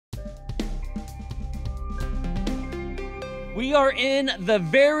We are in the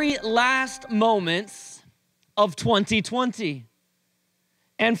very last moments of 2020.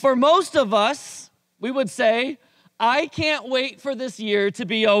 And for most of us, we would say, I can't wait for this year to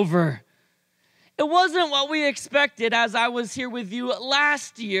be over. It wasn't what we expected as I was here with you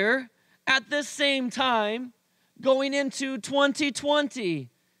last year at this same time, going into 2020,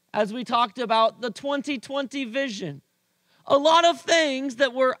 as we talked about the 2020 vision. A lot of things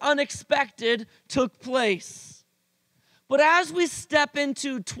that were unexpected took place. But as we step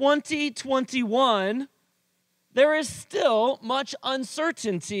into 2021, there is still much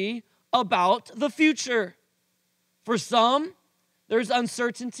uncertainty about the future. For some, there's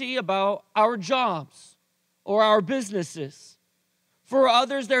uncertainty about our jobs or our businesses. For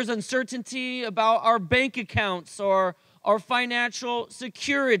others, there's uncertainty about our bank accounts or our financial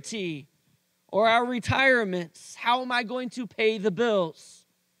security or our retirements. How am I going to pay the bills?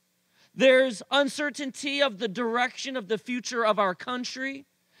 There's uncertainty of the direction of the future of our country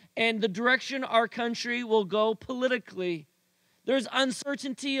and the direction our country will go politically. There's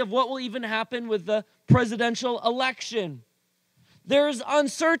uncertainty of what will even happen with the presidential election. There's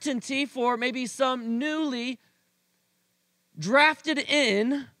uncertainty for maybe some newly drafted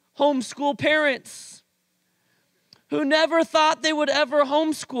in homeschool parents who never thought they would ever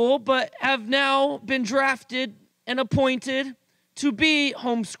homeschool but have now been drafted and appointed to be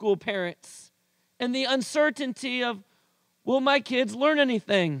homeschool parents. And the uncertainty of, will my kids learn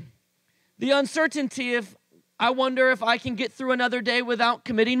anything? The uncertainty if, I wonder if I can get through another day without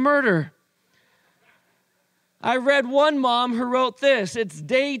committing murder. I read one mom who wrote this, it's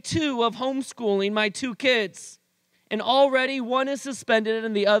day 2 of homeschooling my 2 kids, and already one is suspended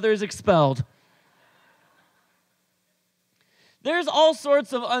and the other is expelled. There's all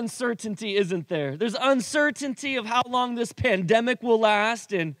sorts of uncertainty, isn't there? There's uncertainty of how long this pandemic will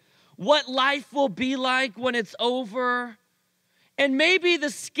last and what life will be like when it's over. And maybe the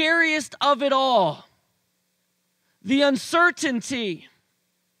scariest of it all, the uncertainty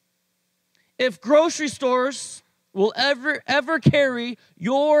if grocery stores will ever carry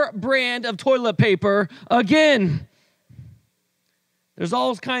your brand of toilet paper again. There's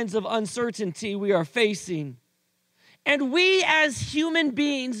all kinds of uncertainty we are facing. And we as human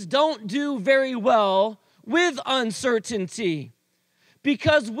beings don't do very well with uncertainty,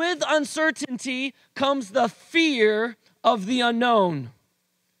 because with uncertainty comes the fear of the unknown.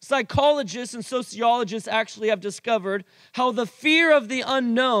 Psychologists and sociologists actually have discovered how the fear of the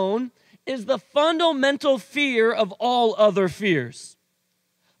unknown is the fundamental fear of all other fears.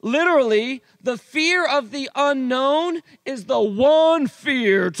 Literally, the fear of the unknown is the one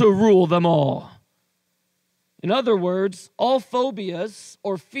fear to rule them all. In other words, all phobias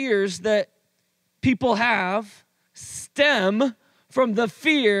or fears that people have stem from the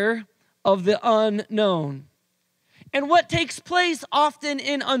fear of the unknown. And what takes place often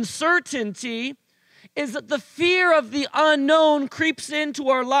in uncertainty is that the fear of the unknown creeps into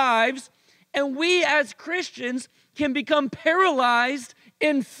our lives, and we as Christians can become paralyzed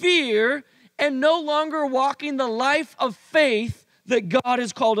in fear and no longer walking the life of faith that God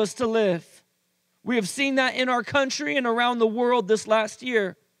has called us to live. We have seen that in our country and around the world this last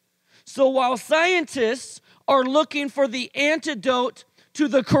year. So while scientists are looking for the antidote to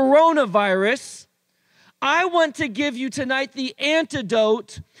the coronavirus, I want to give you tonight the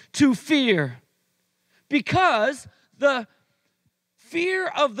antidote to fear. Because the fear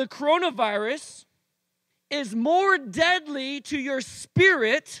of the coronavirus is more deadly to your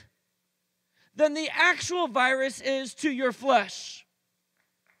spirit than the actual virus is to your flesh.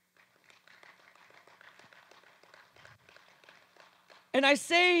 And I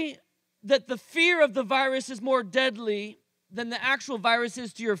say that the fear of the virus is more deadly than the actual virus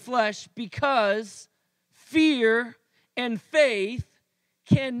is to your flesh because fear and faith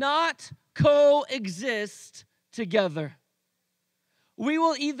cannot coexist together. We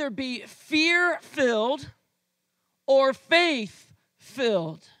will either be fear-filled or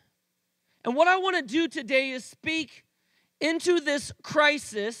faith-filled. And what I want to do today is speak into this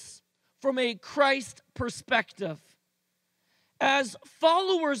crisis from a Christ perspective. As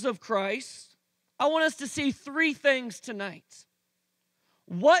followers of Christ, I want us to see 3 things tonight.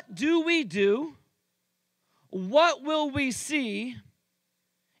 What do we do? What will we see?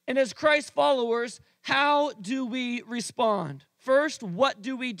 And as Christ followers, how do we respond? First, what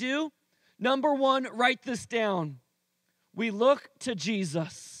do we do? Number 1, write this down. We look to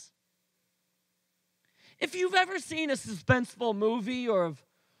Jesus. If you've ever seen a suspenseful movie or have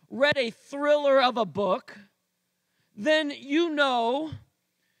read a thriller of a book, then you know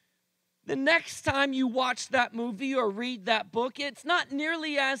the next time you watch that movie or read that book, it's not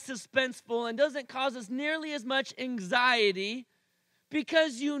nearly as suspenseful and doesn't cause us nearly as much anxiety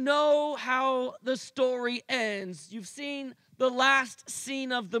because you know how the story ends. You've seen the last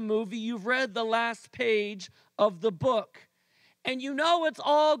scene of the movie. You've read the last page of the book. And you know it's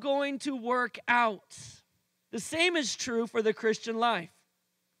all going to work out. The same is true for the Christian life.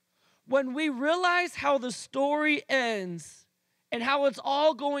 When we realize how the story ends and how it's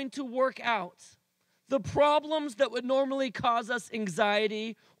all going to work out, the problems that would normally cause us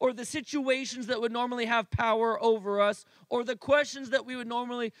anxiety, or the situations that would normally have power over us, or the questions that we would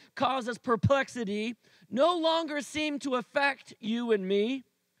normally cause us perplexity, no longer seem to affect you and me.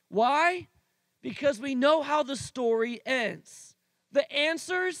 Why? Because we know how the story ends. The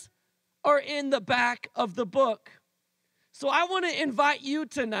answers are in the back of the book. So I want to invite you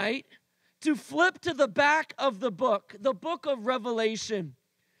tonight to flip to the back of the book of Revelation.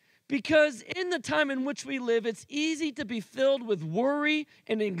 Because in the time in which we live, it's easy to be filled with worry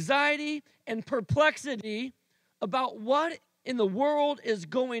and anxiety and perplexity about what in the world is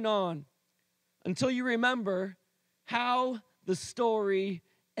going on until you remember how the story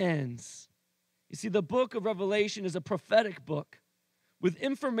ends. You see, the book of Revelation is a prophetic book with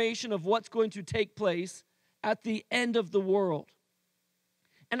information of what's going to take place at the end of the world.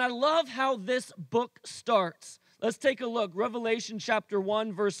 And I love how this book starts. Let's take a look. Revelation chapter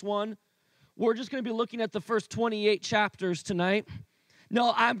 1, verse 1. We're just going to be looking at the first 28 chapters tonight.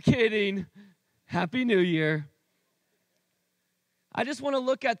 No, I'm kidding. Happy New Year. I just want to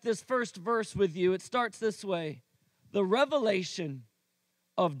look at this first verse with you. It starts this way. The revelation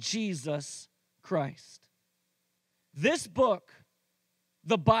of Jesus Christ. This book,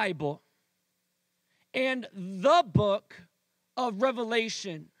 the Bible, and the book of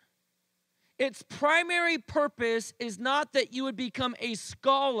Revelation, its primary purpose is not that you would become a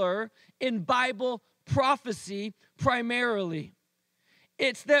scholar in Bible prophecy primarily.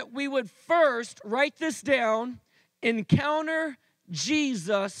 It's that we would first, write this down, encounter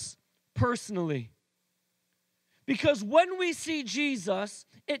Jesus personally. Because when we see Jesus,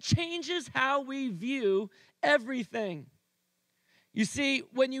 it changes how we view everything. You see,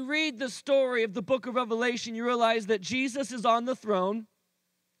 when you read the story of the book of Revelation, you realize that Jesus is on the throne,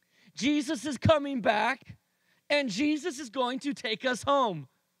 Jesus is coming back, and Jesus is going to take us home.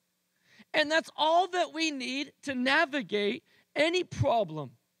 And that's all that we need to navigate any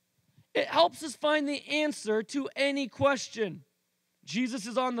problem. It helps us find the answer to any question. Jesus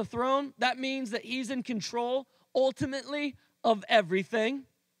is on the throne. That means that he's in control, ultimately, of everything.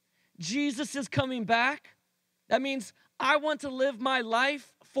 Jesus is coming back. That means I want to live my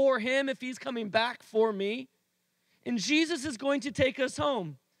life for him if he's coming back for me. And Jesus is going to take us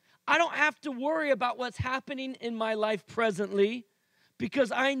home. I don't have to worry about what's happening in my life presently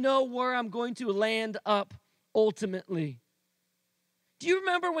because I know where I'm going to land up ultimately. Do you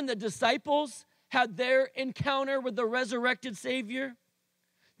remember when the disciples had their encounter with the resurrected Savior?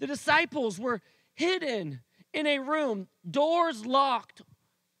 The disciples were hidden in a room, doors locked,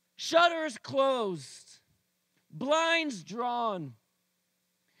 shutters closed, blinds drawn.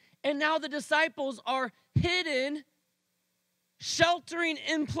 And now the disciples are hidden, sheltering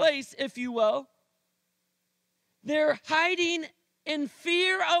in place, if you will. They're hiding in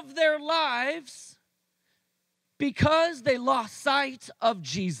fear of their lives because they lost sight of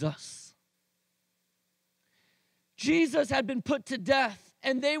Jesus. Jesus had been put to death,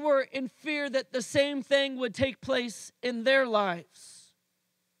 and they were in fear that the same thing would take place in their lives.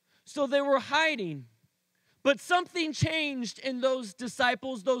 So they were hiding. But something changed in those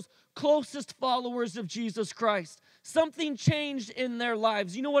disciples, those closest followers of Jesus Christ. Something changed in their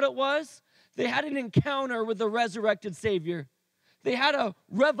lives. You know what it was? They had an encounter with the resurrected Savior. They had a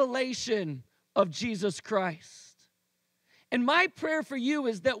revelation of Jesus Christ. And my prayer for you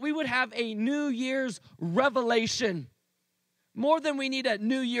is that we would have a New Year's revelation more than we need a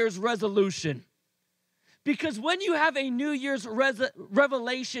New Year's resolution. Because when you have a New Year's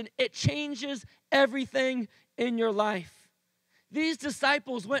revelation, it changes everything in your life. These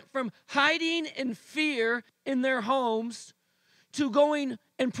disciples went from hiding in fear in their homes to going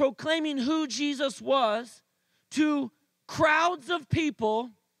and proclaiming who Jesus was to crowds of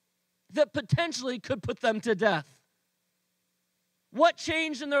people that potentially could put them to death. What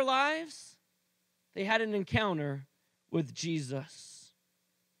changed in their lives? They had an encounter with Jesus.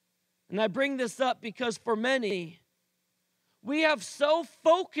 And I bring this up because for many, we have so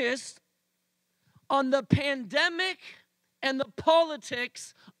focused on the pandemic and the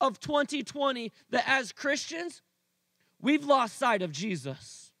politics of 2020 that as Christians, we've lost sight of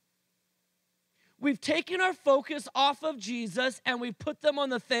Jesus. We've taken our focus off of Jesus and we've put them on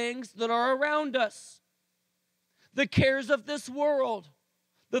the things that are around us. The cares of this world,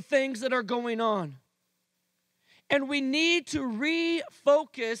 the things that are going on. And we need to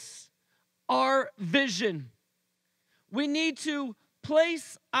refocus our vision. We need to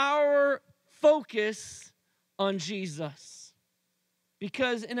place our focus on Jesus.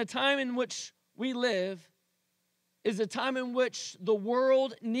 Because in a time in which we live is a time in which the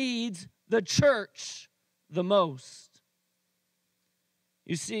world needs the church the most.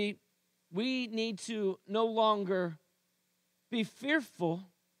 You see, we need to no longer be fearful,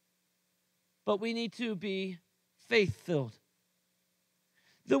 but we need to be faith-filled.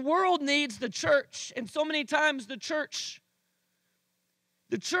 The world needs the church, and so many times the church,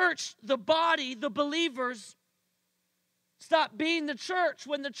 the body, the believers, stop being the church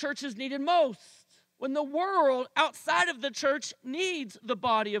when the church is needed most, when the world outside of the church needs the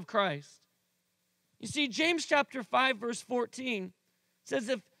body of Christ. You see, James chapter 5, verse 14 says,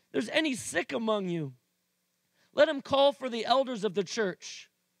 if there's any sick among you, let him call for the elders of the church,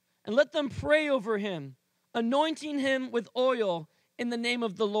 and let them pray over him, anointing him with oil in the name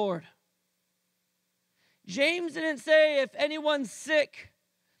of the Lord. James didn't say if anyone's sick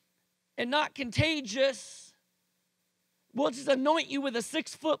and not contagious, we'll just anoint you with a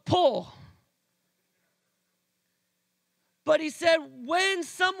 6-foot pole. But he said when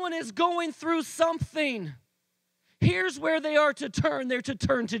someone is going through something, here's where they are to turn. They're to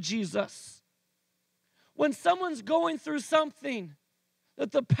turn to Jesus. When someone's going through something,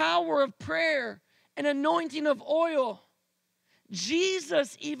 that the power of prayer and anointing of oil,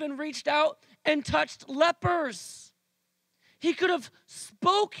 Jesus even reached out and touched lepers. He could have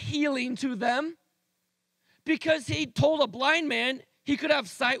spoke healing to them because he told a blind man he could have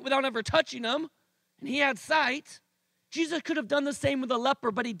sight without ever touching him, and he had sight. Jesus could have done the same with a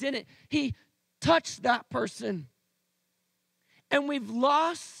leper, but he didn't. He touched that person. And we've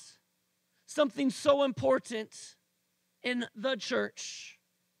lost something so important in the church.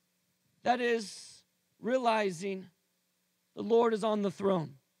 That is realizing the Lord is on the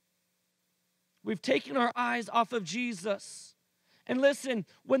throne. We've taken our eyes off of Jesus. And listen,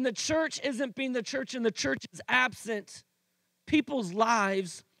 when the church isn't being the church and the church is absent, people's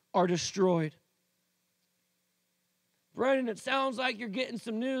lives are destroyed. Brenen, it sounds like you're getting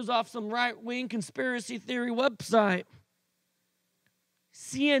some news off some right-wing conspiracy theory website.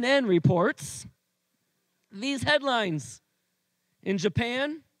 CNN reports these headlines. In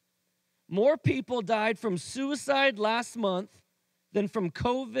Japan, more people died from suicide last month than from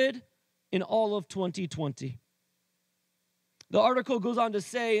COVID in all of 2020. The article goes on to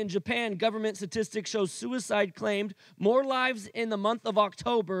say, in Japan, government statistics show suicide claimed more lives in the month of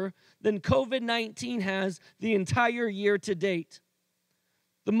October than COVID-19 has the entire year to date.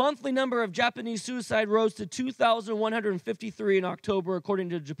 The monthly number of Japanese suicide rose to 2,153 in October, according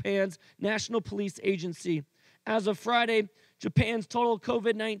to Japan's National Police Agency. As of Friday, Japan's total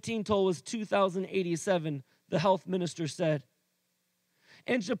COVID-19 toll was 2,087, the health minister said.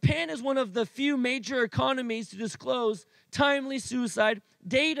 And Japan is one of the few major economies to disclose timely suicide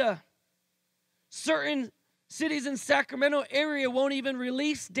data. Certain cities in Sacramento area won't even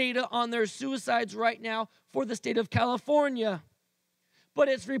release data on their suicides right now for the state of California. But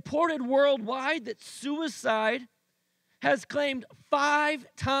it's reported worldwide that suicide has claimed 5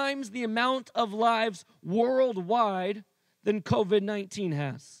 times the amount of lives worldwide than COVID-19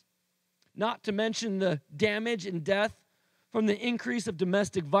 has. Not to mention the damage and death from the increase of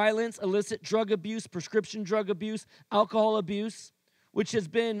domestic violence, illicit drug abuse, prescription drug abuse, alcohol abuse, which has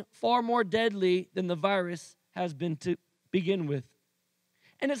been far more deadly than the virus has been to begin with.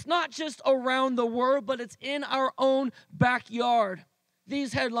 And it's not just around the world, but it's in our own backyard.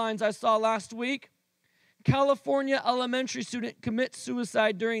 These headlines I saw last week. California elementary student commits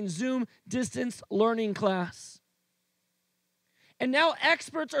suicide during Zoom distance learning class. And now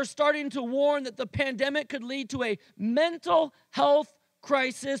experts are starting to warn that the pandemic could lead to a mental health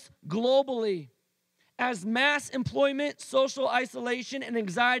crisis globally, as mass employment, social isolation, and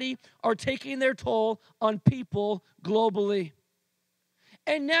anxiety are taking their toll on people globally.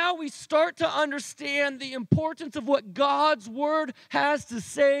 And now we start to understand the importance of what God's word has to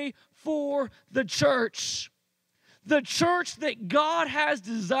say for the church. The church that God has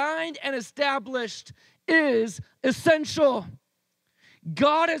designed and established is essential.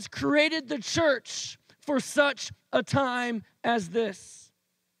 God has created the church for such a time as this.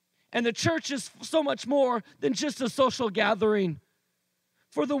 And the church is so much more than just a social gathering.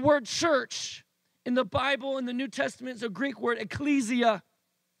 For the word church in the Bible, in the New Testament, is a Greek word, ecclesia,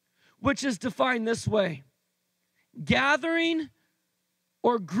 which is defined this way: gathering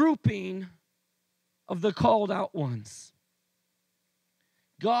or grouping of the called out ones.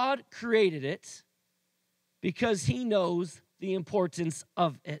 God created it because he knows the importance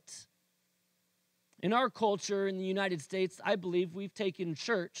of it. In our culture in the United States, I believe we've taken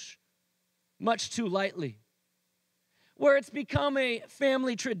church much too lightly, where it's become a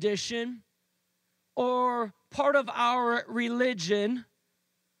family tradition or part of our religion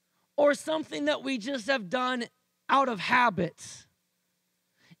or something that we just have done out of habit.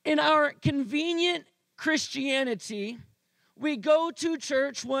 In our convenient Christianity, we go to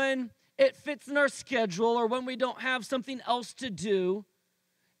church when it fits in our schedule or when we don't have something else to do.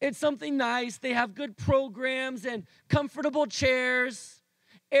 It's something nice. They have good programs and comfortable chairs,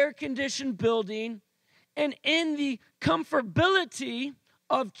 air-conditioned building. And in the comfortability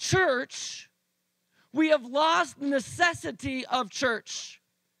of church, we have lost the necessity of church.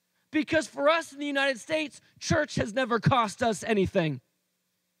 Because for us in the United States, church has never cost us anything.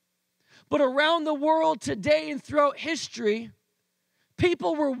 But around the world today and throughout history,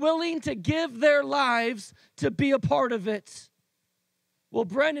 people were willing to give their lives to be a part of it. Well,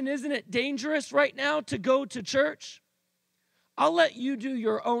 Brenen, isn't it dangerous right now to go to church? I'll let you do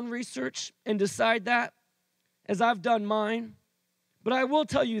your own research and decide that, as I've done mine. But I will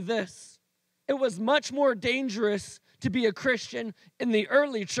tell you this. It was much more dangerous to be a Christian in the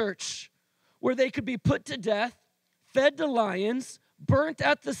early church, where they could be put to death, fed to lions, burnt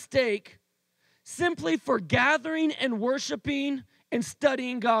at the stake, simply for gathering and worshiping and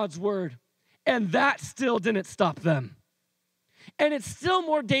studying God's word. And that still didn't stop them. And it's still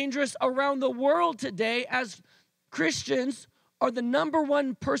more dangerous around the world today, as Christians are the number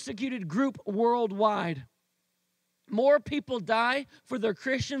one persecuted group worldwide. More people die for their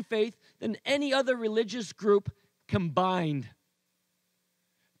Christian faith than any other religious group combined.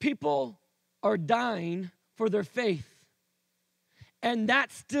 People are dying for their faith. And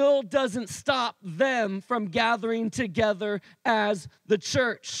that still doesn't stop them from gathering together as the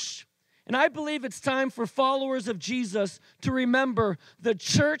church. And I believe it's time for followers of Jesus to remember the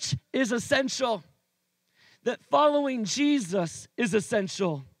church is essential, that following Jesus is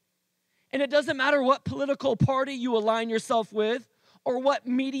essential. And it doesn't matter what political party you align yourself with or what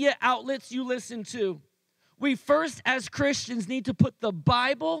media outlets you listen to. We first, as Christians, need to put the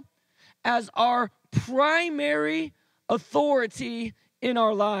Bible as our primary authority in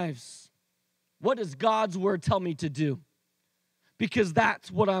our lives. What does God's word tell me to do? Because that's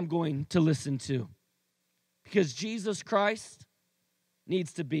what I'm going to listen to. Because Jesus Christ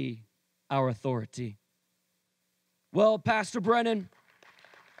needs to be our authority. Well, Pastor Brenen,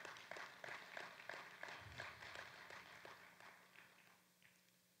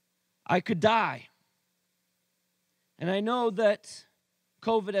 I could die. And I know that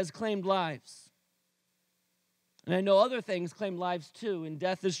COVID has claimed lives. And I know other things claim lives too, and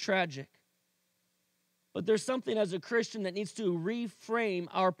death is tragic. But there's something as a Christian that needs to reframe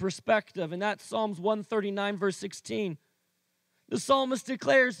our perspective, and that's Psalms 139, verse 16. The psalmist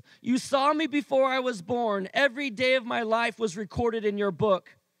declares, "You saw me before I was born. Every day of my life was recorded in your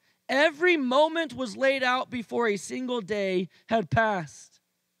book. Every moment was laid out before a single day had passed."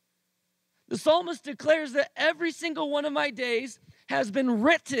 The psalmist declares that every single one of my days has been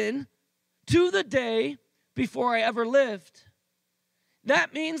written to the day before I ever lived.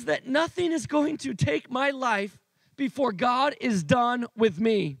 That means that nothing is going to take my life before God is done with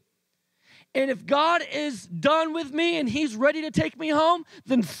me. And if God is done with me and he's ready to take me home,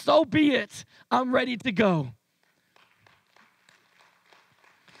 then so be it. I'm ready to go.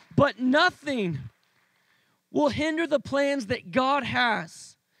 But nothing will hinder the plans that God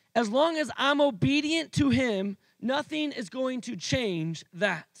has. As long as I'm obedient to him, nothing is going to change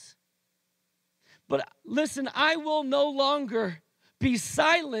that. But listen, I will no longer be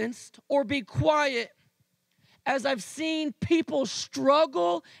silenced or be quiet as I've seen people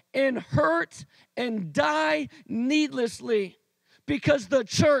struggle and hurt and die needlessly because the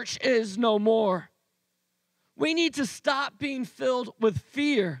church is no more. We need to stop being filled with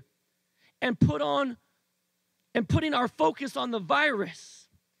fear and putting our focus on the virus.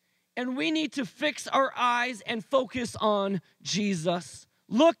 And we need to fix our eyes and focus on Jesus.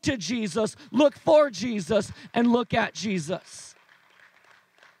 Look to Jesus, look for Jesus, and look at Jesus.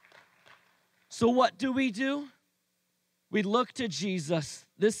 So what do? We look to Jesus.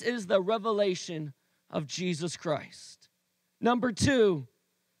 This is the revelation of Jesus Christ. Number two,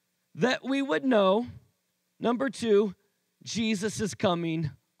 that we would know. Number two, Jesus is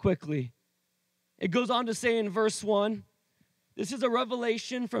coming quickly. It goes on to say in verse 1, this is a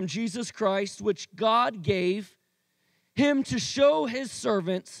revelation from Jesus Christ, which God gave him to show his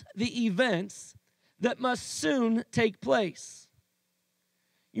servants the events that must soon take place.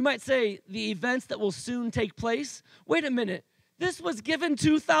 You might say the events that will soon take place. Wait a minute. This was given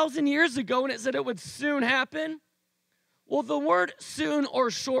 2,000 years ago and it said it would soon happen. Well, the word soon or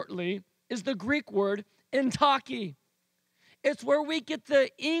shortly is the Greek word entaki. It's where we get the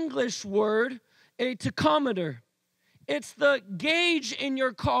English word a tachometer. It's the gauge in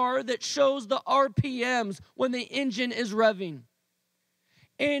your car that shows the RPMs when the engine is revving.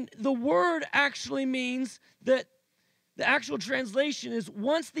 And the word actually means that the actual translation is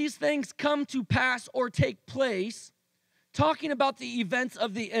once these things come to pass or take place, talking about the events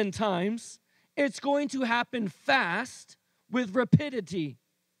of the end times, it's going to happen fast with rapidity.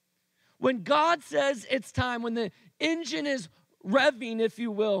 When God says it's time, when the engine is revving, if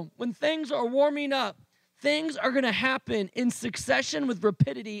you will, when things are warming up, things are going to happen in succession with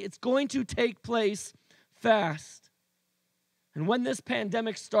rapidity. It's going to take place fast. And when this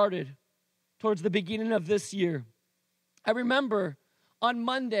pandemic started, towards the beginning of this year, I remember on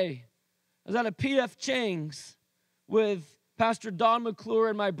Monday, I was at a P.F. Chang's with Pastor Don McClure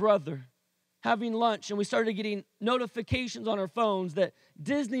and my brother having lunch, and we started getting notifications on our phones that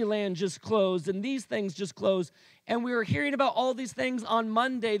Disneyland just closed and these things just closed. And we were hearing about all these things on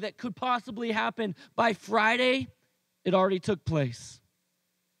Monday that could possibly happen. By Friday, it already took place.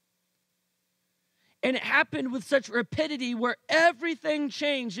 And it happened with such rapidity where everything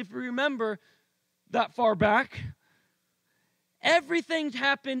changed. If you remember that far back, everything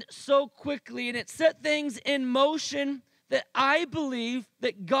happened so quickly and it set things in motion that I believe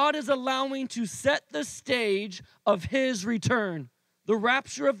that God is allowing to set the stage of his return, the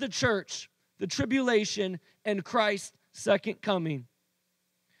rapture of the church, the tribulation, and Christ's second coming.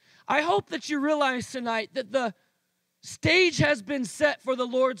 I hope that you realize tonight that the stage has been set for the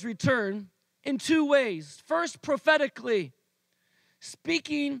Lord's return in two ways. First, prophetically,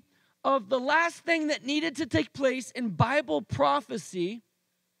 speaking of the last thing that needed to take place in Bible prophecy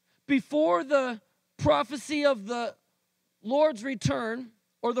before the prophecy of the Lord's return,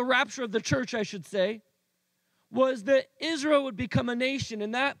 or the rapture of the church, I should say, was that Israel would become a nation,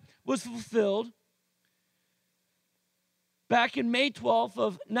 and that was fulfilled back in May 12th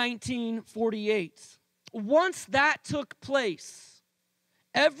of 1948. Once that took place,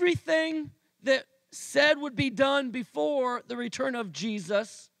 everything that said would be done before the return of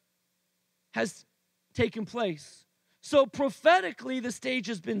Jesus has taken place. So prophetically, the stage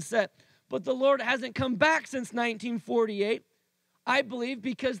has been set. But the Lord hasn't come back since 1948, I believe,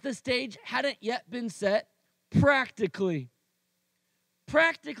 because the stage hadn't yet been set practically.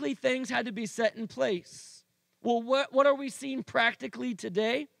 Practically, things had to be set in place. Well, what are we seeing practically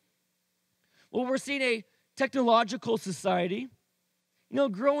today? Well, we're seeing a technological society. You know,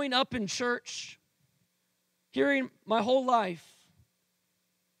 growing up in church, hearing my whole life,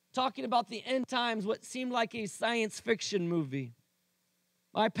 talking about the end times, what seemed like a science fiction movie.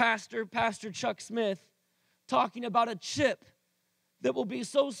 My pastor, Pastor Chuck Smith, talking about a chip that will be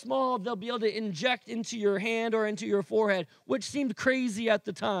so small they'll be able to inject into your hand or into your forehead, which seemed crazy at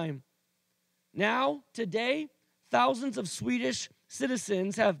the time. Now, today, thousands of Swedish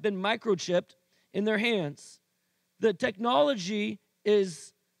citizens have been microchipped in their hands. The technology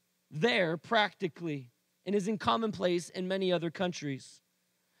is there practically and is in commonplace in many other countries.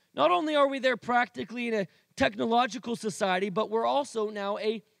 Not only are we there practically in a technological society, but we're also now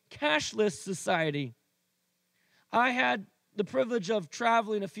a cashless society. I had the privilege of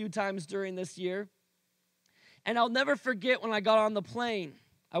traveling a few times during this year, and I'll never forget when I got on the plane.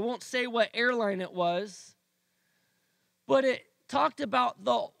 I won't say what airline it was, but it talked about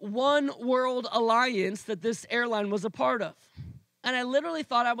the One World Alliance that this airline was a part of. And I literally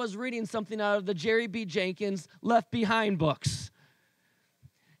thought I was reading something out of the Jerry B. Jenkins Left Behind books.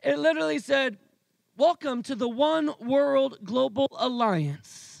 It literally said, "Welcome to the One World Global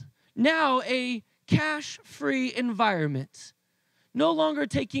Alliance. Now a cash-free environment. No longer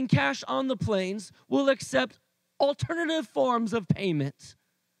taking cash on the planes. We'll accept alternative forms of payment."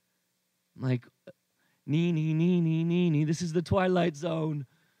 I'm like, nee. This is the Twilight Zone.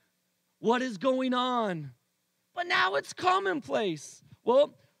 What is going on? But now it's commonplace.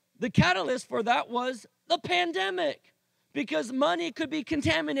 Well, the catalyst for that was the pandemic, because money could be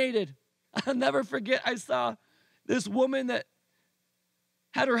contaminated. I'll never forget, I saw this woman that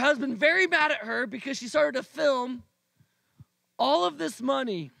had her husband very mad at her because she started to film all of this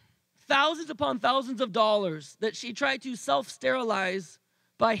money, thousands upon thousands of dollars, that she tried to self-sterilize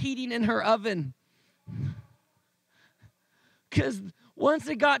by heating in her oven. Because once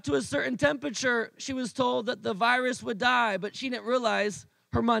it got to a certain temperature, she was told that the virus would die, but she didn't realize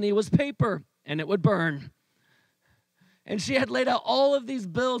her money was paper and it would burn. And she had laid out all of these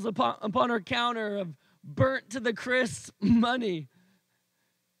bills upon her counter of burnt to the crisp money.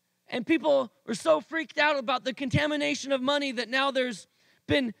 And people are so freaked out about the contamination of money that now there's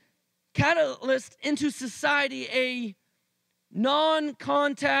been catalyst into society a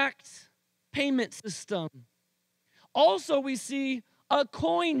non-contact payment system. Also, we see a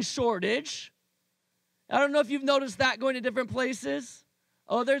coin shortage. I don't know if you've noticed that going to different places.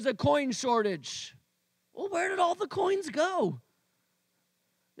 Oh, there's a coin shortage. Well, where did all the coins go?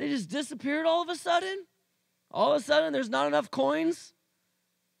 They just disappeared all of a sudden? All of a sudden, there's not enough coins?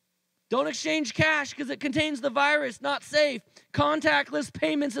 Don't exchange cash because it contains the virus, not safe. Contactless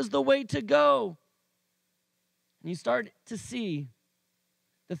payments is the way to go. And you start to see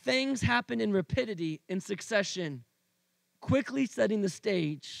the things happen in rapidity, in succession, quickly setting the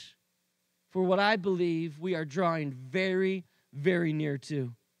stage for what I believe we are drawing very, very near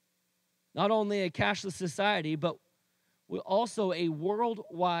to. Not only a cashless society, but also a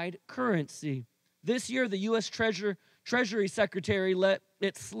worldwide currency. This year, the U.S. Treasury Secretary let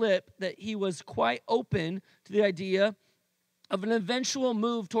it slip that he was quite open to the idea of an eventual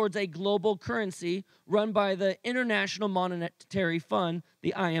move towards a global currency run by the International Monetary Fund,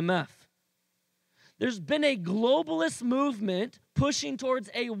 the IMF. There's been a globalist movement pushing towards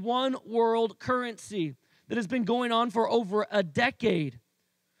a one world currency that has been going on for over a decade.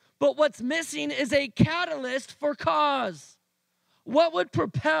 But what's missing is a catalyst for cause. What would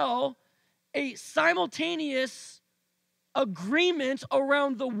propel a simultaneous agreement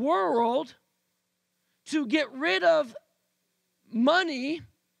around the world to get rid of money,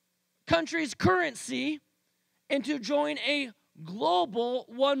 country's currency, and to join a global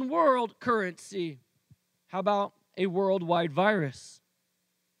one world currency? How about a worldwide virus?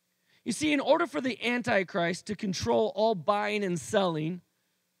 You see, in order for the Antichrist to control all buying and selling,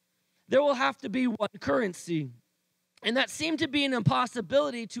 there will have to be one currency. And that seemed to be an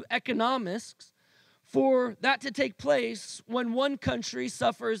impossibility to economists for that to take place when one country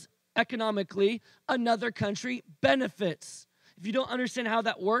suffers economically, another country benefits. If you don't understand how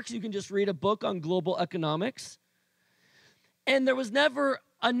that works, you can just read a book on global economics. And there was never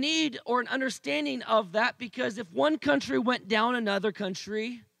a need or an understanding of that, because if one country went down, another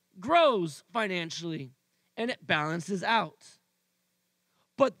country grows financially, and it balances out.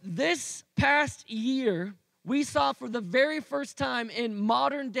 But this past year, we saw for the very first time in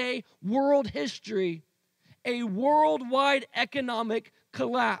modern day world history a worldwide economic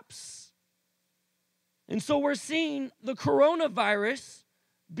collapse. And so we're seeing the coronavirus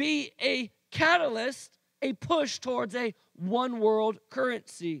be a catalyst, a push towards a one world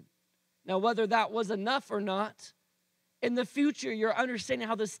currency. Now, whether that was enough or not, in the future, you're understanding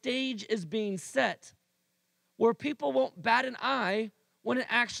how the stage is being set, where people won't bat an eye when it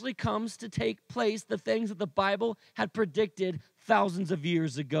actually comes to take place, the things that the Bible had predicted thousands of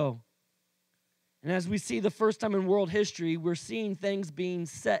years ago. And as we see the first time in world history, we're seeing things being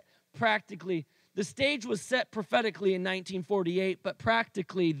set practically. The stage was set prophetically in 1948, but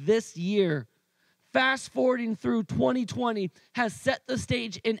practically this year, fast forwarding through 2020, has set the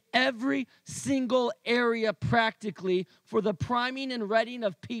stage in every single area practically for the priming and readying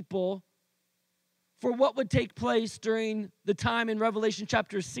of people for what would take place during the time in Revelation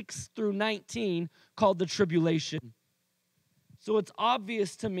chapter 6 through 19 called the tribulation. So it's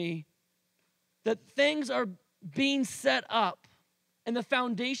obvious to me that things are being set up and the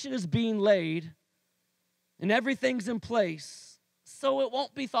foundation is being laid and everything's in place, so it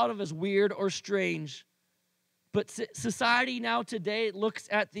won't be thought of as weird or strange. But society now today looks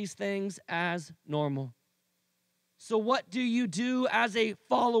at these things as normal. So what do you do as a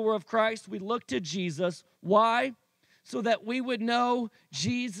follower of Christ? We look to Jesus. Why? So that we would know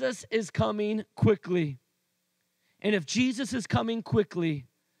Jesus is coming quickly. And if Jesus is coming quickly,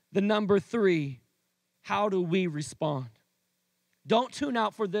 the number 3, how do we respond? Don't tune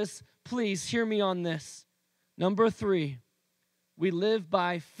out for this. Please hear me on this. Number 3, we live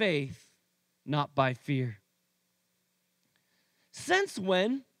by faith, not by fear. Since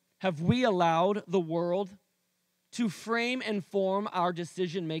when have we allowed the world to frame and form our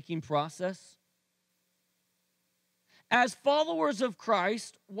decision-making process? As followers of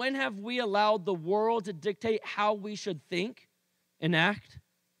Christ, when have we allowed the world to dictate how we should think and act?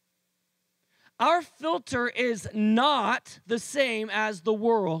 Our filter is not the same as the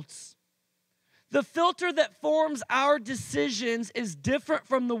world's. The filter that forms our decisions is different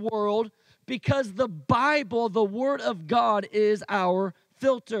from the world because the Bible, the Word of God, is our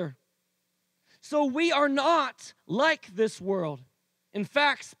filter. So we are not like this world. In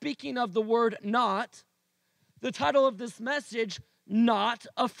fact, speaking of the word not, the title of this message, Not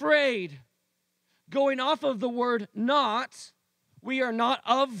Afraid. Going off of the word not, we are not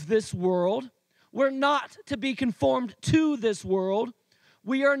of this world. We're not to be conformed to this world.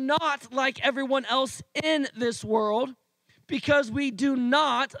 We are not like everyone else in this world because we do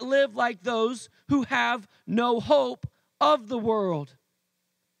not live like those who have no hope of the world.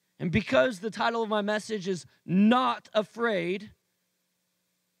 And because the title of my message is Not Afraid,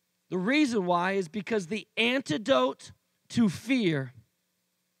 the reason why is because the antidote to fear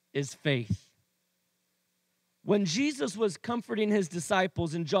is faith. When Jesus was comforting his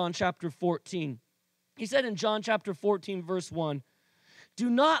disciples in John chapter 14, he said in John chapter 14, verse 1, "Do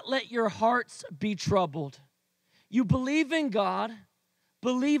not let your hearts be troubled. You believe in God,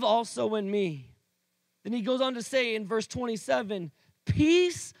 believe also in me." Then he goes on to say in verse 27,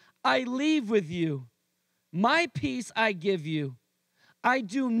 "Peace I leave with you, my peace I give you. I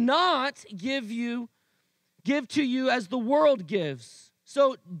do not give to you as the world gives.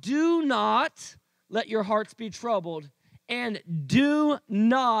 So do not let your hearts be troubled, and do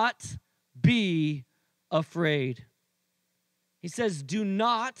not be afraid." He says, do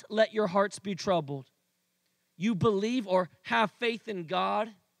not let your hearts be troubled. You believe or have faith in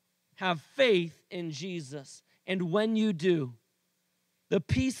God, have faith in Jesus. And when you do, the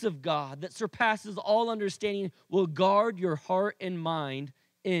peace of God that surpasses all understanding will guard your heart and mind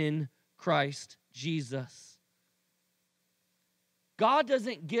in Christ Jesus. God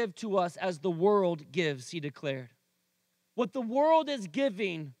doesn't give to us as the world gives, he declared. What the world is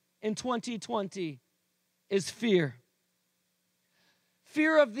giving in 2020 is fear.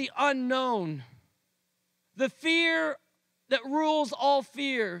 Fear of the unknown. The fear that rules all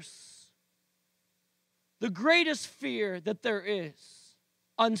fears. The greatest fear that there is.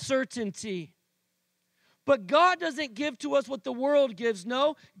 Uncertainty. But God doesn't give to us what the world gives.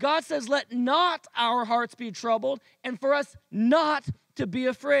 No, God says, let not our hearts be troubled, and for us not to be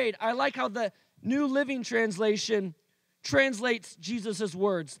afraid. I like how the New Living Translation translates Jesus'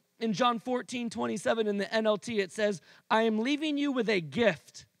 words. In John 14:27 in the NLT, it says, "I am leaving you with a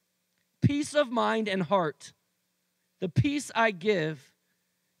gift, peace of mind and heart. The peace I give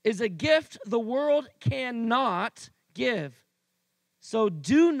is a gift the world cannot give. So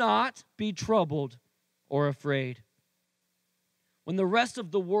do not be troubled or afraid." When the rest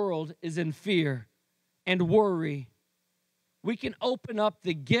of the world is in fear and worry, we can open up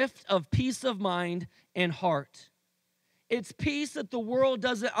the gift of peace of mind and heart. It's peace that the world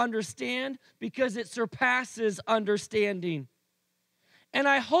doesn't understand because it surpasses understanding. And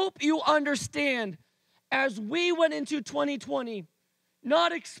I hope you understand, as we went into 2020,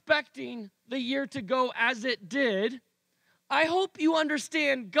 not expecting the year to go as it did, I hope you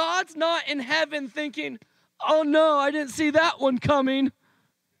understand God's not in heaven thinking, "Oh no, I didn't see that one coming.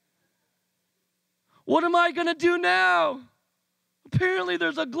 What am I going to do now? Apparently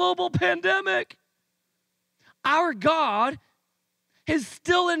there's a global pandemic." Our God is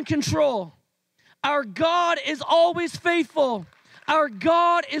still in control. Our God is always faithful. Our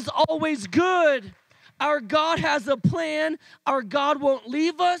God is always good. Our God has a plan. Our God won't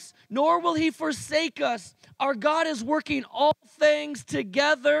leave us, nor will he forsake us. Our God is working all things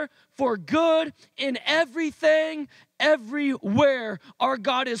together for good in everything, everywhere. Our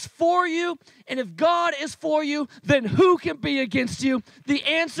God is for you, and if God is for you, then who can be against you? The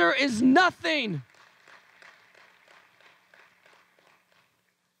answer is nothing.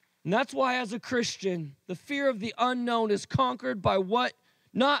 And that's why as a Christian, the fear of the unknown is conquered by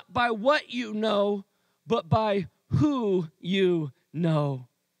not by what you know, but by who you know.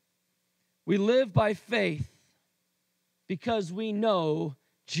 We live by faith because we know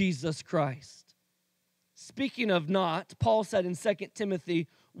Jesus Christ. Speaking of not, Paul said in 2 Timothy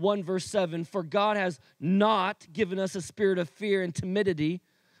 1 verse 7, "For God has not given us a spirit of fear and timidity,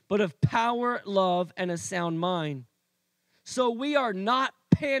 but of power, love, and a sound mind." So we are not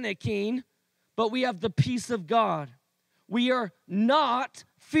panicking, but we have the peace of God. We are not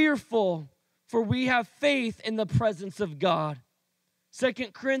fearful, for we have faith in the presence of God.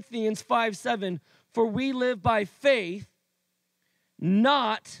 2 Corinthians 5:7, "For we live by faith,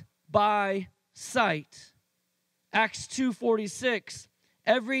 not by sight." Acts 2:46,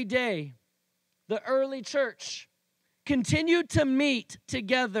 "Every day the early church continued to meet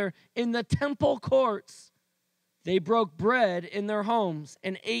together in the temple courts. They broke bread in their homes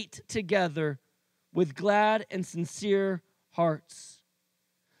and ate together with glad and sincere hearts."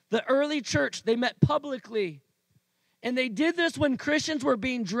 The early church, they met publicly. And they did this when Christians were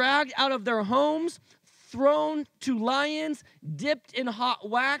being dragged out of their homes, thrown to lions, dipped in hot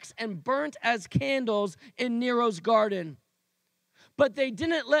wax, and burnt as candles in Nero's garden. But they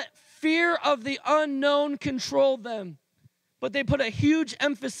didn't let fear of the unknown control them. But they put a huge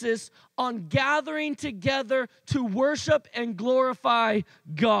emphasis on gathering together to worship and glorify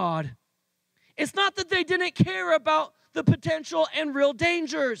God. It's not that they didn't care about the potential and real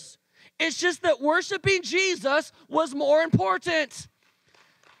dangers. It's just that worshiping Jesus was more important.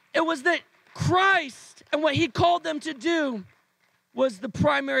 It was that Christ and what he called them to do was the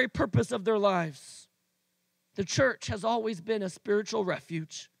primary purpose of their lives. The church has always been a spiritual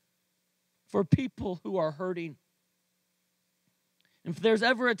refuge for people who are hurting. If there's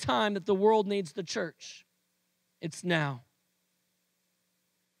ever a time that the world needs the church, it's now.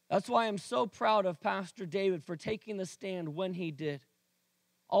 That's why I'm so proud of Pastor David for taking the stand when he did.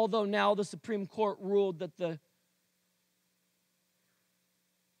 Although now the Supreme Court ruled that the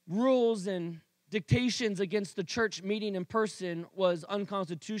rules and dictations against the church meeting in person was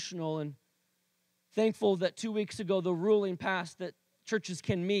unconstitutional, and thankful that 2 weeks ago the ruling passed that churches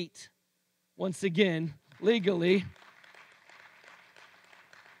can meet once again legally.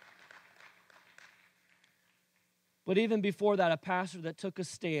 But even before that, a pastor that took a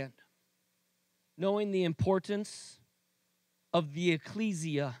stand, knowing the importance of the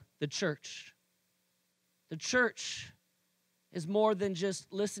ecclesia, the church. The church is more than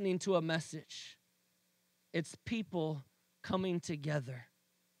just listening to a message. It's people coming together,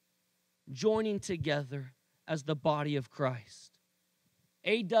 joining together as the body of Christ.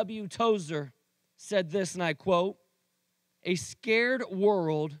 A.W. Tozer said this, and I quote, "A scared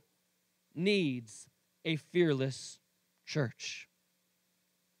world needs a fearless church."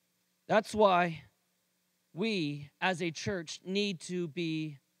 That's why we as a church need to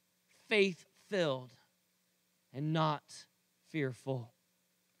be faith-filled and not fearful,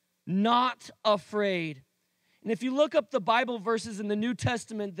 not afraid. And if you look up the Bible verses in the New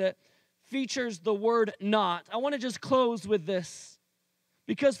Testament that features the word not, I want to just close with this.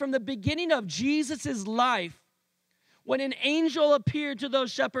 Because from the beginning of Jesus' life, when an angel appeared to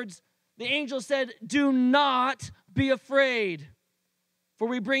those shepherds, the angel said, "Do not be afraid, for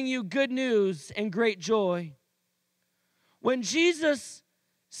we bring you good news and great joy." When Jesus,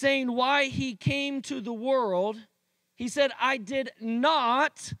 saying why he came to the world, he said, "I did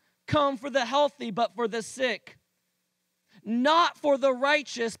not come for the healthy, but for the sick. Not for the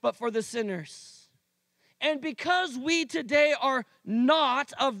righteous, but for the sinners." And because we today are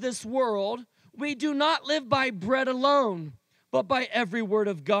not of this world, we do not live by bread alone, but by every word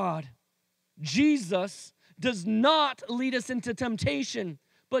of God. Jesus does not lead us into temptation,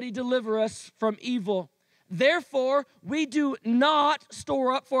 but he delivers us from evil. Therefore, we do not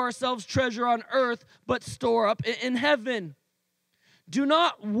store up for ourselves treasure on earth, but store up in heaven. Do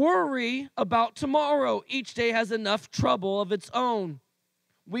not worry about tomorrow. Each day has enough trouble of its own.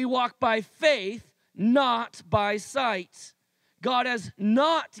 We walk by faith, not by sight. God has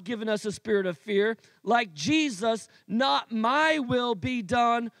not given us a spirit of fear. Like Jesus, not my will be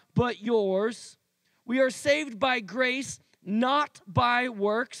done, but yours. We are saved by grace, not by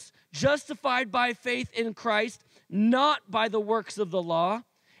works, justified by faith in Christ, not by the works of the law.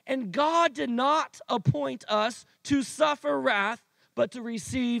 And God did not appoint us to suffer wrath, but to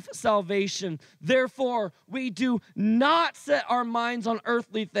receive salvation. Therefore, we do not set our minds on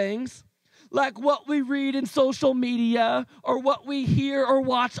earthly things, like what we read in social media or what we hear or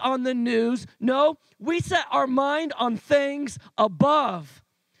watch on the news. No, we set our mind on things above.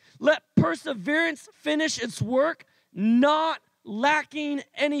 Let perseverance finish its work, not lacking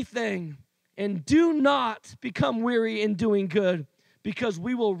anything. And do not become weary in doing good, because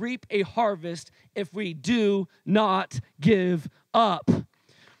we will reap a harvest if we do not give up.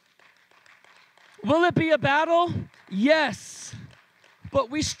 Will it be a battle? Yes. But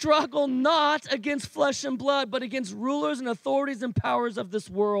we struggle not against flesh and blood, but against rulers and authorities and powers of this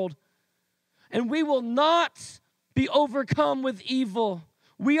world. And we will not be overcome with evil.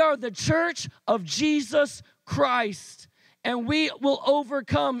 We are the church of Jesus Christ, and we will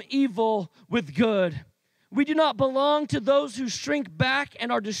overcome evil with good. We do not belong to those who shrink back and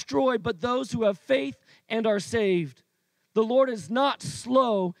are destroyed, but those who have faith and are saved. The Lord is not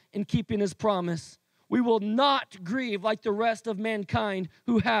slow in keeping his promise. We will not grieve like the rest of mankind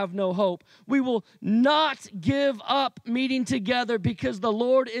who have no hope. We will not give up meeting together because the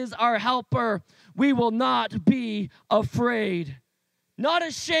Lord is our helper. We will not be afraid. Not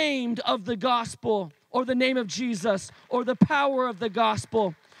ashamed of the gospel or the name of Jesus or the power of the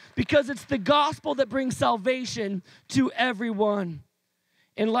gospel, because it's the gospel that brings salvation to everyone.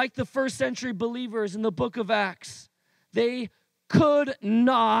 And like the first century believers in the book of Acts, they could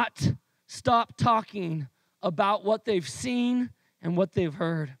not stop talking about what they've seen and what they've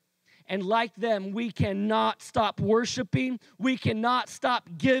heard. And like them, we cannot stop worshiping. We cannot stop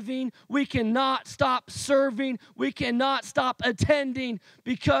giving. We cannot stop serving. We cannot stop attending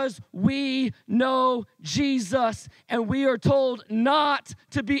because we know Jesus. And we are told not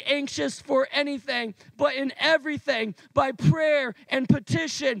to be anxious for anything, but in everything, by prayer and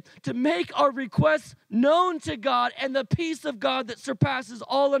petition, to make our requests known to God. And the peace of God that surpasses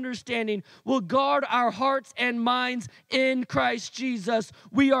all understanding will guard our hearts and minds in Christ Jesus.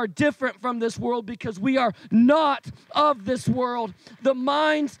 We are different from this world because we are not of this world. The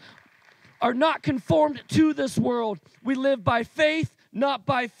minds are not conformed to this world. We live by faith, not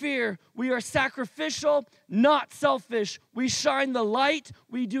by fear. We are sacrificial, not selfish. We shine the light.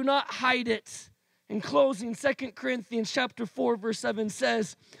 We do not hide it. In closing, 2 Corinthians chapter 4, verse 7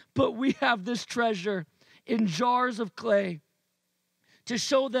 says, "But we have this treasure in jars of clay to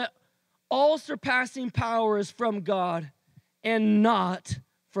show that all surpassing power is from God and not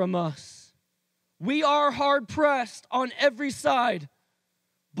from us. We are hard pressed on every side,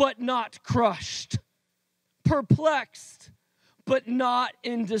 but not crushed, perplexed, but not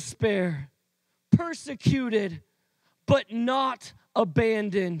in despair, persecuted, but not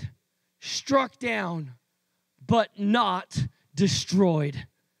abandoned, struck down, but not destroyed,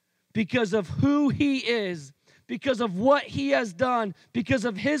 because of who He is, because of what He has done, because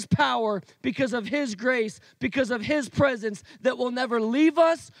of His power, because of His grace, because of His presence that will never leave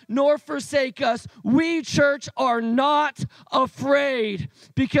us nor forsake us. We, church, are not afraid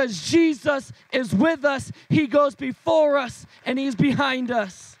because Jesus is with us. He goes before us and He's behind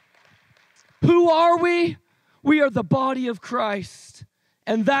us. Who are we? We are the body of Christ,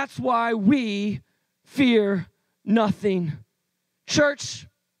 and that's why we fear nothing. Church,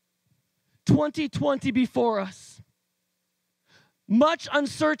 2020 before us. Much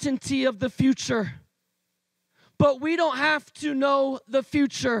uncertainty of the future. But we don't have to know the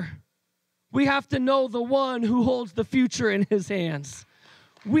future. We have to know the one who holds the future in His hands.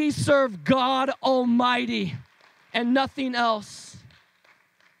 We serve God Almighty and nothing else.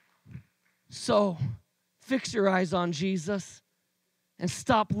 So, fix your eyes on Jesus and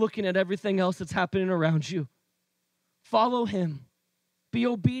stop looking at everything else that's happening around you. Follow Him. Be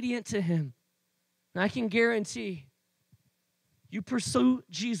obedient to Him. And I can guarantee you pursue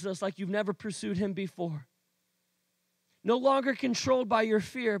Jesus like you've never pursued Him before. No longer controlled by your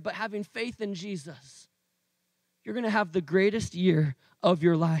fear, but having faith in Jesus. You're going to have the greatest year of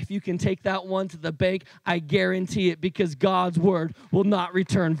your life. You can take that one to the bank. I guarantee it, because God's word will not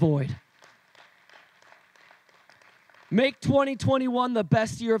return void. Make 2021 the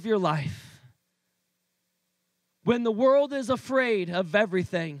best year of your life. When the world is afraid of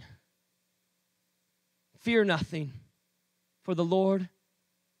everything, fear nothing, for the Lord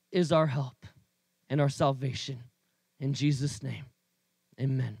is our help and our salvation. In Jesus' name,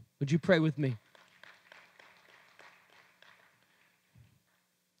 amen. Would you pray with me?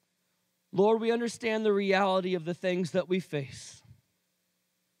 Lord, we understand the reality of the things that we face.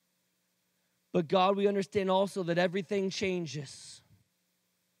 But God, we understand also that everything changes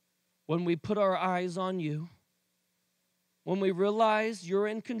when we put our eyes on You. When we realize You're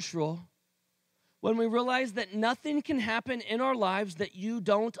in control, when we realize that nothing can happen in our lives that You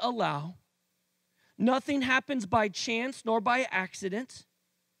don't allow, nothing happens by chance nor by accident,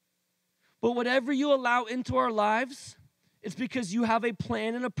 but whatever You allow into our lives, it's because You have a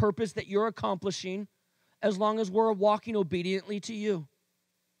plan and a purpose that You're accomplishing as long as we're walking obediently to You.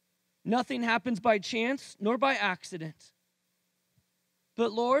 Nothing happens by chance nor by accident.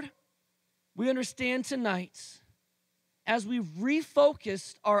 But Lord, we understand tonight, as we've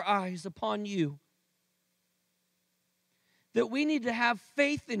refocused our eyes upon You, that we need to have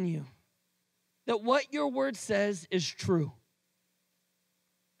faith in You, that what Your word says is true.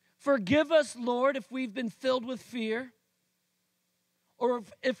 Forgive us, Lord, if we've been filled with fear, or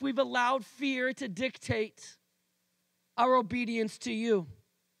if we've allowed fear to dictate our obedience to You.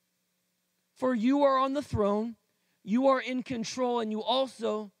 For You are on the throne, You are in control, and You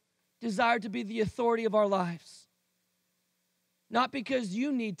also desire to be the authority of our lives. Not because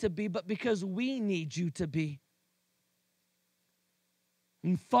You need to be, but because we need You to be.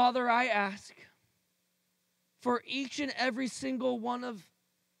 And Father, I ask for each and every single one of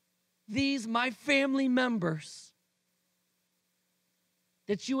these, my family members,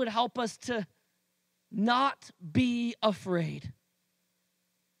 that You would help us to not be afraid,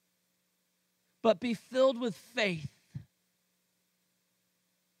 but be filled with faith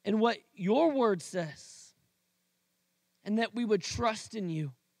in what Your word says, and that we would trust in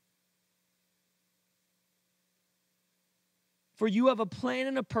You. For You have a plan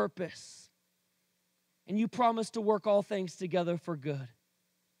and a purpose, and You promise to work all things together for good.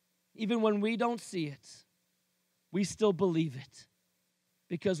 even when we don't see it, we still believe it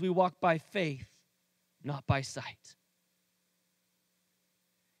because we walk by faith, not by sight.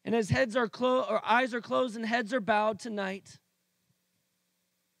 And as eyes are closed and heads are bowed tonight,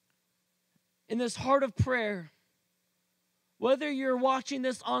 in this heart of prayer, whether you're watching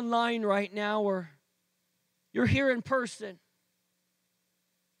this online right now or you're here in person,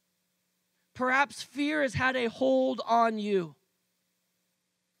 perhaps fear has had a hold on you.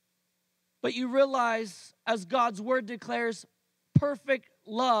 But you realize, as God's word declares, perfect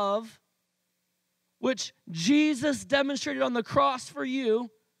love, which Jesus demonstrated on the cross for you,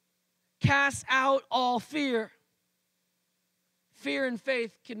 casts out all fear. Fear and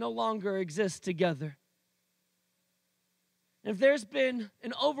faith can no longer exist together. And if there's been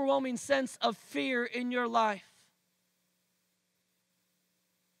an overwhelming sense of fear in your life,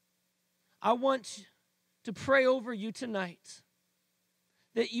 I want to pray over you tonight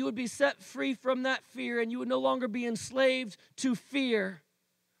that you would be set free from that fear and you would no longer be enslaved to fear,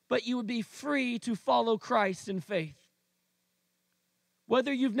 but you would be free to follow Christ in faith.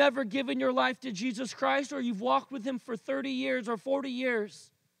 Whether you've never given your life to Jesus Christ or you've walked with him for 30 years or 40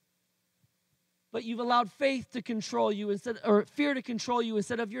 years, but you've allowed faith to control you or fear to control you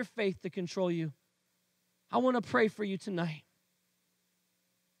instead of your faith to control you, I want to pray for you tonight.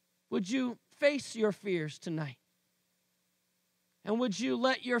 Would you face your fears tonight? And would you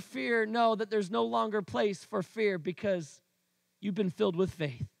let your fear know that there's no longer place for fear because you've been filled with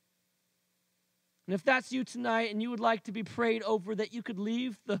faith? And if that's you tonight and you would like to be prayed over, that you could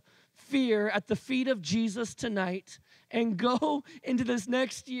leave the fear at the feet of Jesus tonight and go into this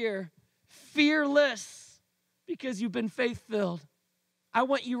next year fearless because you've been faith-filled. I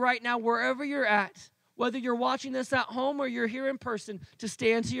want you right now, wherever you're at, whether you're watching this at home or you're here in person, to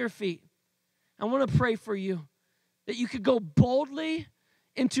stand to your feet. I want to pray for you that you could go boldly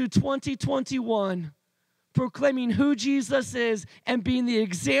into 2021 proclaiming who Jesus is and being the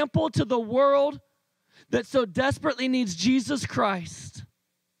example to the world that so desperately needs Jesus Christ.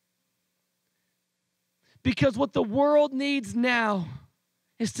 Because what the world needs now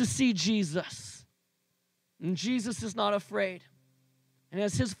is to see Jesus. And Jesus is not afraid. And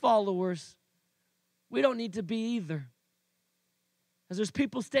as his followers, we don't need to be either. As there's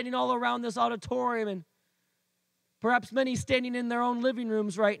people standing all around this auditorium and perhaps many standing in their own living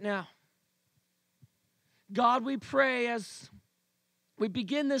rooms right now. God, we pray as we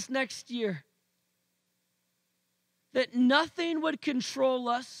begin this next year that nothing would control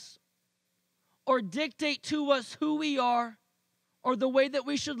us or dictate to us who we are or the way that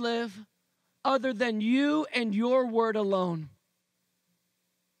we should live other than you and your word alone.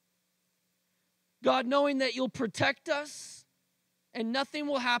 God, knowing that you'll protect us and nothing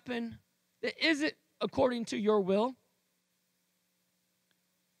will happen that isn't according to your will.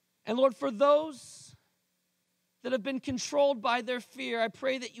 And Lord, for those that have been controlled by their fear, I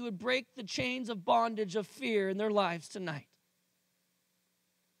pray that you would break the chains of bondage of fear in their lives tonight.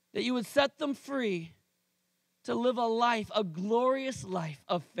 That you would set them free to live a life, a glorious life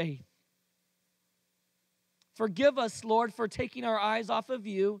of faith. Forgive us, Lord, for taking our eyes off of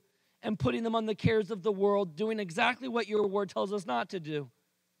you and putting them on the cares of the world, doing exactly what your word tells us not to do.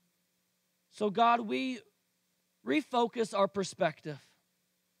 So God, we refocus our perspective.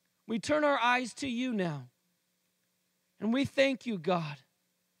 We turn our eyes to you now. And we thank you, God,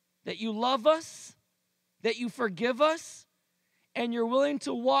 that you love us, that you forgive us, and you're willing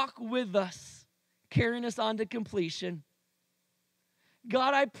to walk with us, carrying us on to completion.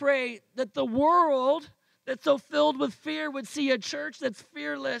 God, I pray that the world that's so filled with fear would see a church that's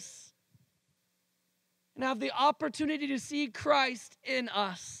fearless and have the opportunity to see Christ in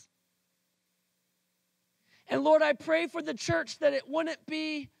us. And Lord, I pray for the church that it wouldn't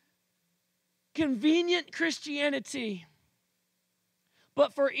be convenient Christianity,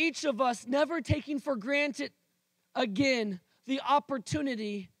 but for each of us never taking for granted again the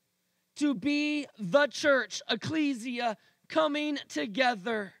opportunity to be the church, ecclesia, coming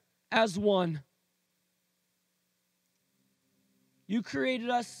together as one. You created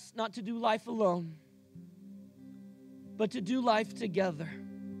us not to do life alone, but to do life together.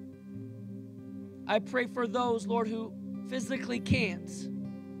 I pray for those, Lord, who physically can't.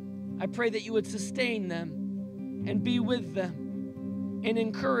 I pray that you would sustain them and be with them and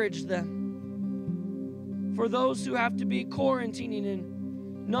encourage them. For those who have to be quarantining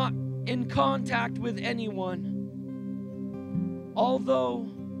and not in contact with anyone, although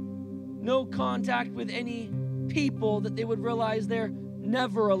no contact with any people, that they would realize they're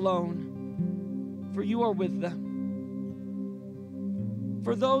never alone, for you are with them.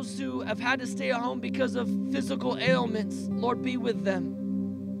 For those who have had to stay at home because of physical ailments, Lord, be with them.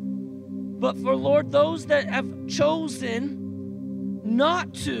 But for, Lord, those that have chosen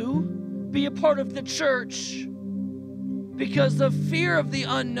not to be a part of the church because of fear of the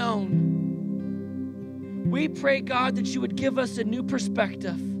unknown, we pray, God, that you would give us a new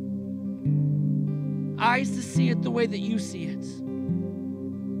perspective, eyes to see it the way that you see it.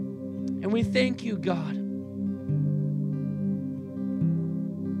 And we thank you, God,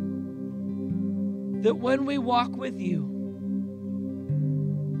 that when we walk with you,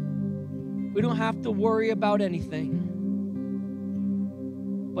 we don't have to worry about anything,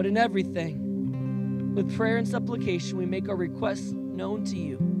 but in everything, with prayer and supplication, we make our requests known to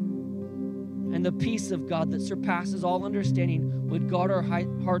you. And the peace of God that surpasses all understanding would guard our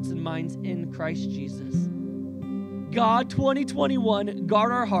hearts and minds in Christ Jesus. God, 2021,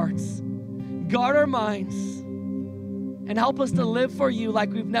 guard our hearts, guard our minds, and help us to live for you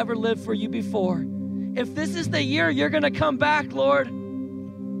like we've never lived for you before. If this is the year you're going to come back, Lord,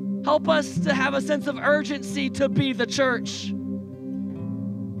 help us to have a sense of urgency to be the church.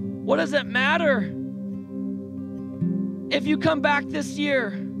 What does it matter if you come back this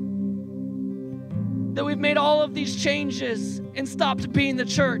year that we've made all of these changes and stopped being the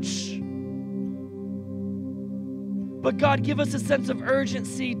church? But God, give us a sense of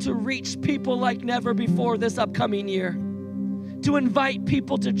urgency to reach people like never before this upcoming year, to invite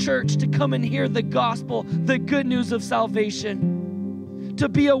people to church, to come and hear the gospel, the good news of salvation, to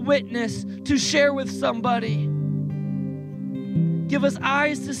be a witness, to share with somebody. Give us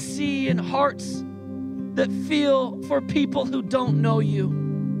eyes to see and hearts that feel for people who don't know you,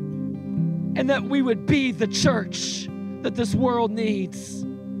 and that we would be the church that this world needs.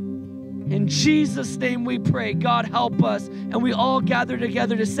 In Jesus' name we pray. God, help us. And we all gather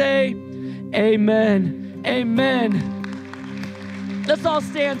together to say, amen. Amen. Let's all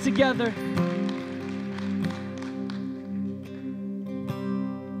stand together.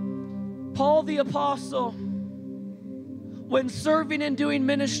 Paul the Apostle, when serving and doing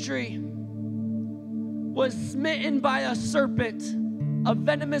ministry, was smitten by a serpent, a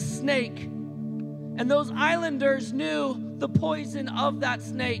venomous snake. And those islanders knew the poison of that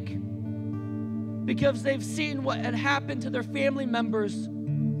snake because they've seen what had happened to their family members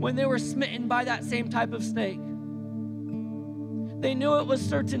when they were smitten by that same type of snake. They knew it was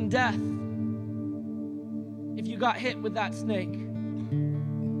certain death if you got hit with that snake.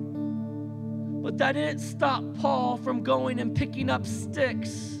 But that didn't stop Paul from going and picking up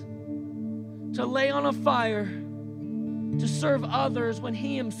sticks to lay on a fire to serve others when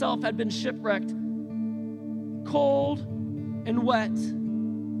he himself had been shipwrecked, cold and wet.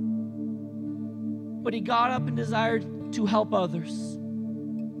 But he got up and desired to help others.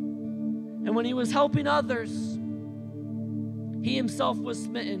 And when he was helping others, he himself was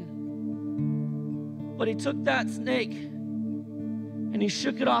smitten. But he took that snake and he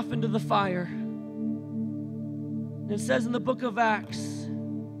shook it off into the fire. And it says in the book of Acts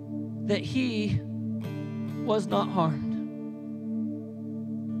that he was not harmed.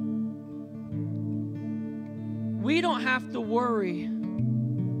 We don't have to worry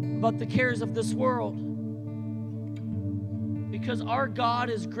about the cares of this world, because our God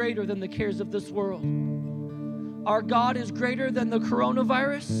is greater than the cares of this world. Our God is greater than the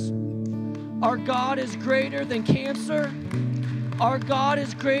coronavirus. Our God is greater than cancer. Our God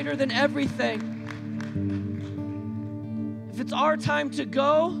is greater than everything. If it's our time to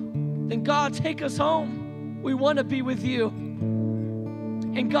go, then God, take us home. We want to be with you.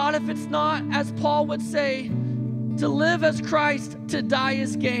 And God, if it's not, as Paul would say, to live as Christ, to die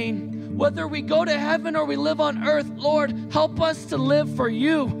as gain. Whether we go to heaven or we live on earth, Lord, help us to live for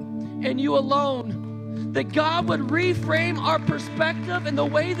you and you alone. That God would reframe our perspective and the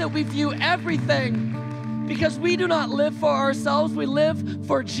way that we view everything, because we do not live for ourselves, we live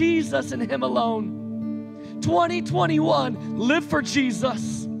for Jesus and him alone. 2021, live for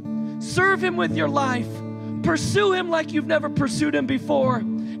Jesus. Serve him with your life. Pursue him like you've never pursued him before.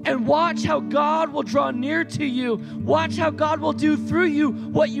 And watch how God will draw near to you. Watch how God will do through you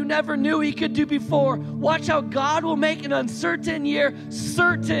what you never knew he could do before. Watch how God will make an uncertain year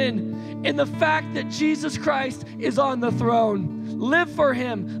certain in the fact that Jesus Christ is on the throne. Live for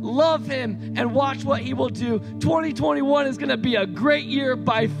him, love him, and watch what he will do. 2021 is going to be a great year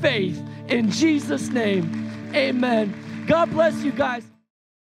by faith. In Jesus' name, amen. God bless you guys.